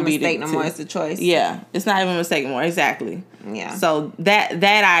not even a mistake no more. It's a choice. Yeah, it's not even a mistake anymore. Exactly. Yeah. So that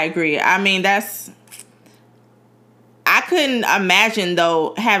I agree. I mean, I couldn't imagine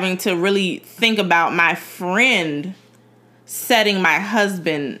though having to really think about my friend setting my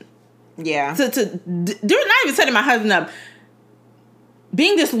husband. Yeah. They're not even setting my husband up.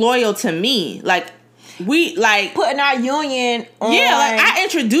 Being disloyal to me, like. We like putting our union on. Yeah, like I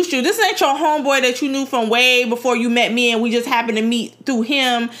introduced you. This ain't your homeboy that you knew from way before you met me, and we just happened to meet through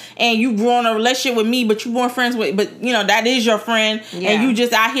him, and you grew on a relationship with me, but you weren't friends with. But you know that is your friend, and you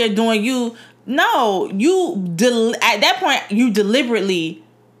just out here doing you. No, at that point you deliberately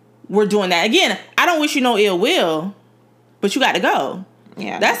were doing that. Again, I don't wish you no ill will, but you got to go.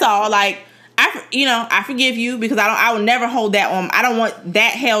 Yeah, that's all. Like I forgive you because I will never hold that on. I don't want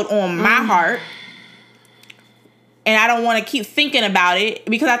that held on my heart. And I don't want to keep thinking about it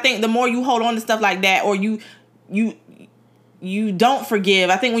because I think the more you hold on to stuff like that or you don't forgive,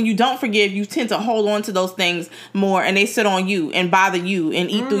 I think when you don't forgive, you tend to hold on to those things more and they sit on you and bother you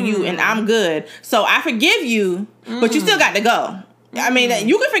and eat through you and I'm good. So I forgive you, but you still got to go. I mean,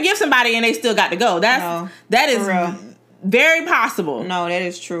 you can forgive somebody and they still got to go. That is very possible. No, that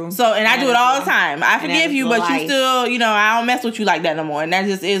is true. So, and I do it all the time. I forgive you, but you still, I don't mess with you like that no more. And that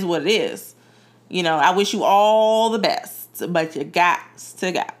just is what it is. I wish you all the best, but you got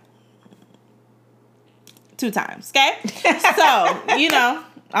to go. 2 times, okay? So,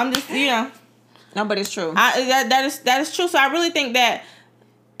 I'm just, No, but it's true. That is true. So I really think that,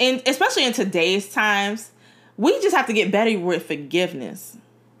 especially in today's times, we just have to get better with forgiveness.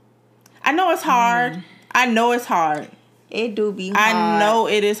 I know it's hard. It do be hard. I know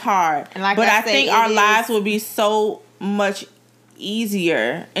it is hard. And but I think our lives will be so much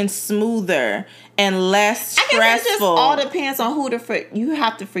easier and smoother and less stressful. I guess it just all depends on who you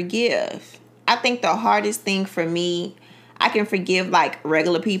have to forgive. I think the hardest thing for me, I can forgive like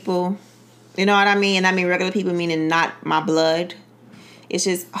regular people. You know what I mean? And I mean regular people meaning not my blood. It's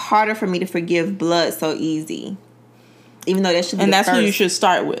just harder for me to forgive blood so easy. Even though that should be and that's who you should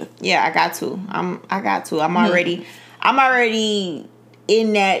start with. Yeah, I got to. I'm already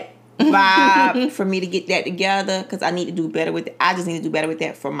in that vibe for me to get that together because I need to do better with it. I just need to do better with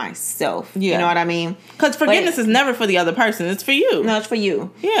that for myself. Yeah. You know what I mean? Because forgiveness is never for the other person. It's for you. No, it's for you.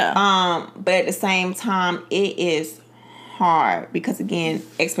 Yeah. But at the same time, it is hard because again,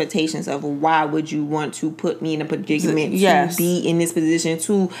 expectations of why would you want to put me in a predicament to be in this position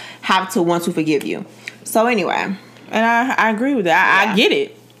to have to want to forgive you. So anyway. And I agree with that. I get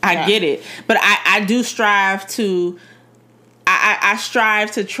it. I get it. But I do strive to... I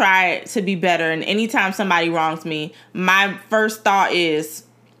strive to try to be better, and anytime somebody wrongs me, my first thought is,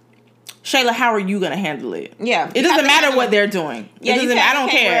 Shayla, how are you going to handle it? Yeah. It doesn't matter what they're doing. Yeah, I don't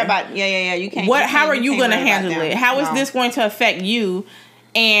care. You can't. How are you going to handle it? How is this going to affect you?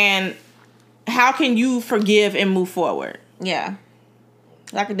 And how can you forgive and move forward? Yeah.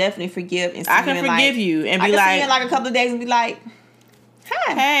 I can definitely forgive. And I can forgive you and be like... I can see you in like a couple of days and be like,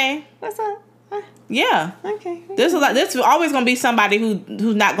 hi. Hey. What's up? Yeah. Okay. There's always gonna be somebody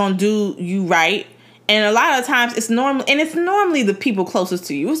who's not gonna do you right, and a lot of times it's normally the people closest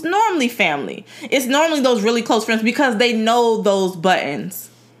to you. It's normally family. It's normally those really close friends because they know those buttons.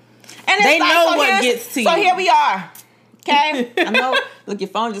 And they know what gets to you. So here we are. Okay. I know. Look, your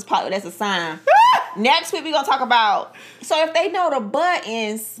phone just popped. That's a sign. Next week we're gonna talk about. So if they know the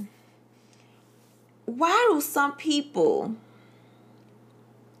buttons, why do some people?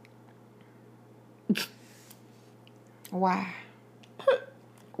 Why?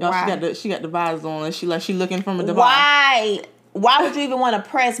 Why? She got the vibes on and she looking from a device. Why would you even want to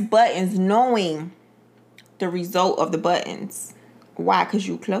press buttons knowing the result of the buttons? Why? Because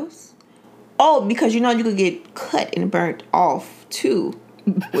you close? Oh, because you know you could get cut and burnt off too.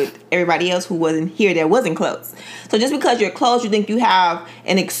 with everybody else who wasn't here that wasn't close. So just because you're close, you think you have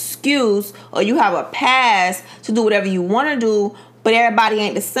an excuse or you have a pass to do whatever you want to do, but everybody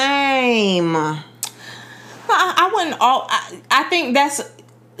ain't the same. I wouldn't I think that's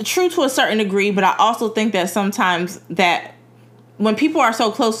true to a certain degree, but I also think that sometimes that when people are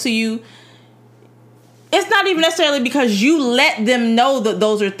so close to you, it's not even necessarily because you let them know that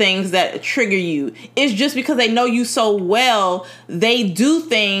those are things that trigger you. It's just because they know you so well, they do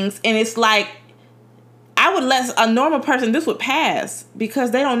things, and it's like, I would let a normal person, this would pass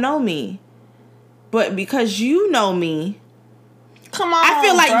because they don't know me. But because you know me, come on, I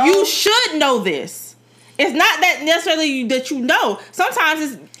feel like bro. You should know this. It's not that necessarily that you know.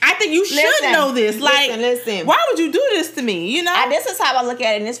 Sometimes I think you should know this. Like, listen. Why would you do this to me? You know? This is how I look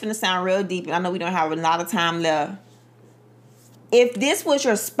at it, and it's going to sound real deep, and I know we don't have a lot of time left. If this was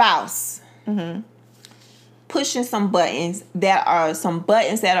your spouse pushing some buttons that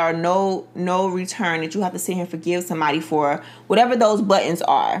are no return that you have to sit here and forgive somebody for, whatever those buttons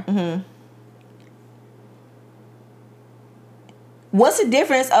are, what's the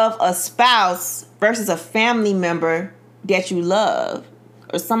difference of a spouse versus a family member that you love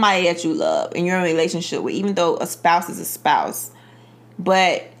or somebody that you love and you're in a relationship with, even though a spouse is a spouse?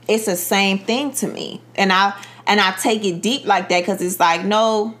 But it's the same thing to me. And I take it deep like that because it's like,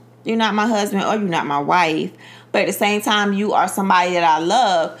 no, you're not my husband or you're not my wife. But at the same time, you are somebody that I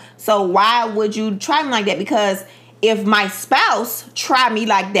love. So why would you try me like that? Because if my spouse tried me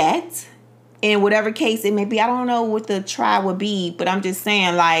like that, in whatever case it may be, I don't know what the try would be, but I'm just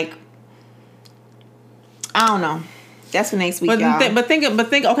saying, like, I don't know. That's for next week, y'all. But think.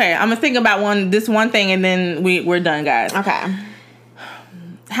 Okay, I'm gonna think about this one thing, and then we're done, guys. Okay.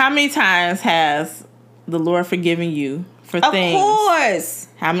 How many times has the Lord forgiven you for things? Of course.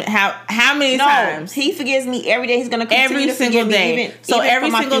 How many times? He forgives me every day. He's gonna continue to forgive me. Even every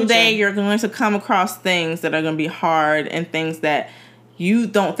single day, you're going to come across things that are going to be hard and things that you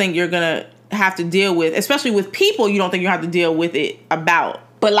don't think you're gonna have to deal with, especially with people you don't think you have to deal with it about.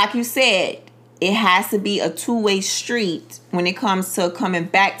 But like you said, it has to be a two-way street when it comes to coming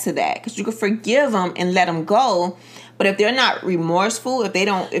back to that, because you can forgive them and let them go, but if they're not remorseful, if you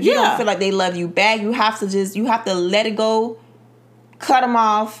don't feel like they love you back, you have to let it go, cut them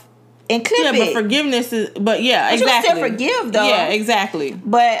off, and clip it. Yeah, but forgiveness is, exactly. You can still forgive though. Yeah, exactly.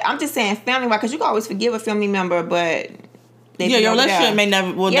 But I'm just saying family-wise, because you can always forgive a family member, but your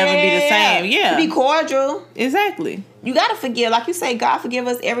relationship will never be the same. Yeah, be cordial. Exactly. You gotta forgive, like you say. God forgive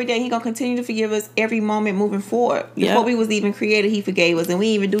us every day. He gonna continue to forgive us every moment moving forward. Before we was even created, He forgave us, and we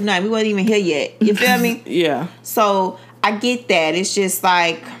didn't even do nothing. We wasn't even here yet. You feel me? Yeah. So I get that. It's just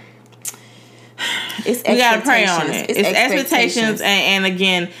like it's expectations. You gotta pray on it. It's expectations, and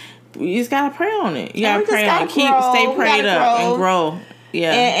again, you just gotta pray on it. You gotta pray on it. Stay prayed up and grow.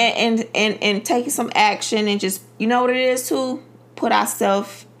 Yeah. And taking some action, and just, you know what it is too? Put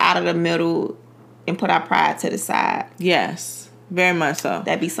ourselves out of the middle and put our pride to the side. Yes, very much so.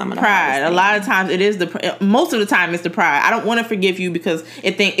 That'd be some of the pride. A lot of times it is most of the time it's the pride. I don't want to forgive you because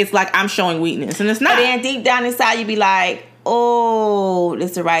it's like I'm showing weakness, and it's not. But then deep down inside you be like, oh,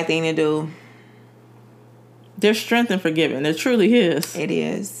 this is the right thing to do. There's strength in forgiving. There truly is. It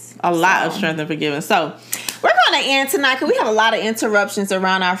is. A lot of strength in forgiving. So we're going to end tonight because we have a lot of interruptions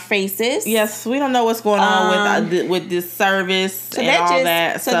around our faces. Yes, we don't know what's going on with this service and all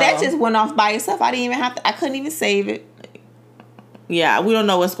that. So that just went off by itself. I didn't even have to. I couldn't even save it. Yeah, we don't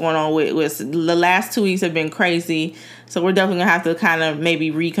know what's going on with the last 2 weeks have been crazy. So we're definitely gonna have to kind of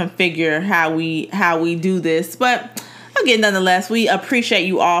maybe reconfigure how we do this, but. Again, nonetheless, we appreciate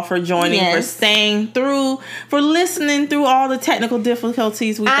you all for joining, for staying through, for listening through all the technical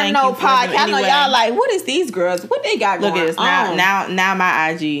difficulties. We thank you for them anyway. I know y'all like, what is these girls? What they got going on? Look at this. Now my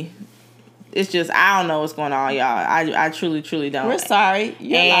IG. It's just, I don't know what's going on, y'all. I truly don't. We're sorry.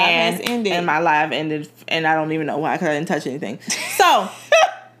 Your live has ended. And my live ended, and I don't even know why, because I didn't touch anything. So,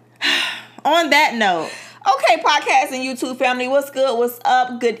 on that note. Okay, podcast and YouTube family, what's good? What's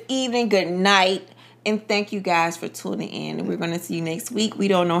up? Good evening, good night. And thank you guys for tuning in. And we're going to see you next week. We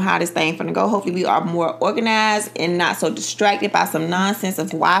don't know how this thing's going to go. Hopefully we are more organized and not so distracted by some nonsense of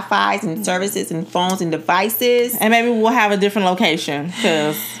Wi-Fi's and services and phones and devices. And maybe we'll have a different location.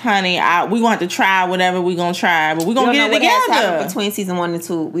 Because, honey, we're going to have to try whatever we're going to try. But we're going to get it together. Between season 1 and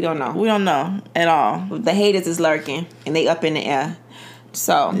 2, we don't know. We don't know at all. The haters is lurking. And they up in the air.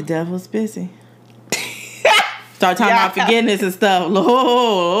 So. The devil's busy. Start talking about forgiveness and stuff.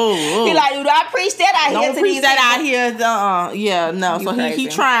 Oh. He like, do I preach that out here? Don't preach that out here. Yeah, no. So he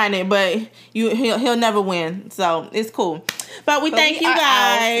trying it, but he'll never win. So it's cool. But we thank you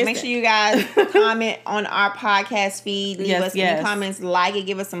guys. Make sure you guys comment on our podcast feed. Leave us any comments. Like it.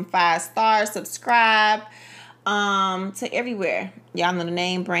 Give us some 5 stars. Subscribe to everywhere. Y'all know the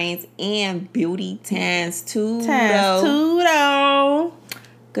name. Brains and Beauty Tans Tudo. Tudo.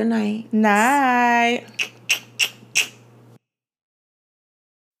 Good night. Night.